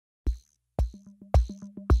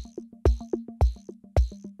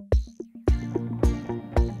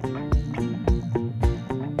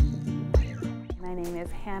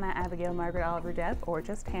Abigail Margaret Oliver-Depp, or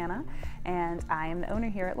just Hannah, and I am the owner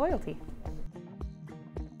here at Loyalty.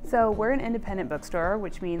 So we're an independent bookstore,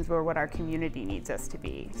 which means we're what our community needs us to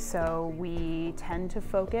be. So we tend to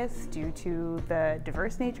focus, due to the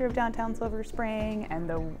diverse nature of downtown Silver Spring and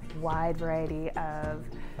the wide variety of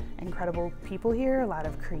incredible people here, a lot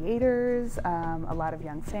of creators, a lot of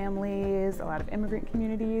young families, a lot of immigrant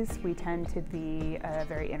communities. We tend to be a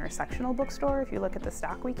very intersectional bookstore if you look at the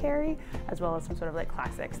stock we carry, as well as some sort of like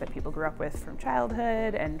classics that people grew up with from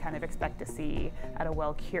childhood and kind of expect to see at a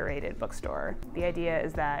well-curated bookstore. The idea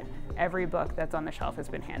is that every book that's on the shelf has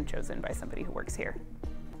been hand-chosen by somebody who works here.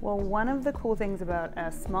 Well, one of the cool things about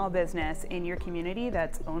a small business in your community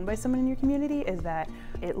that's owned by someone in your community is that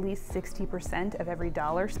at least 60% of every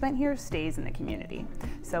dollar spent here stays in the community.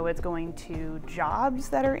 So it's going to jobs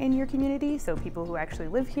that are in your community, so people who actually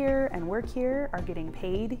live here and work here are getting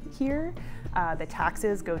paid here. The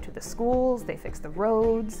taxes go to the schools, they fix the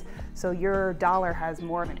roads, so your dollar has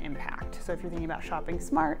more of an impact. So if you're thinking about shopping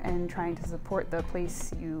smart and trying to support the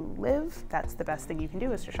place you live, that's the best thing you can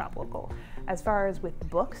do, is to shop local. As far as with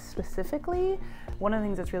books specifically, one of the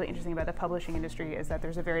things that's really interesting about the publishing industry is that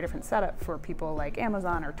there's a very different setup for people like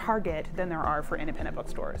Amazon or Target than there are for independent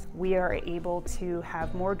bookstores. We are able to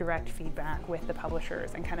have more direct feedback with the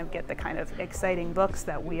publishers and kind of get the kind of exciting books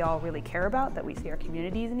that we all really care about, that we see our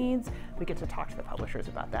community's needs. We get to talk to the publishers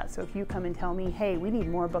about that. So if you come and tell me, hey, we need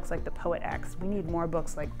more books like The Poet X, we need more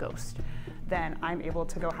books like Ghost, then I'm able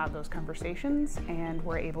to go have those conversations, and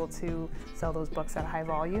we're able to sell those books at a high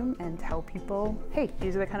volume and tell people, hey,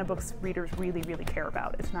 these are the kind of books readers really, really care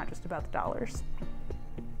about. It's not just about the dollars.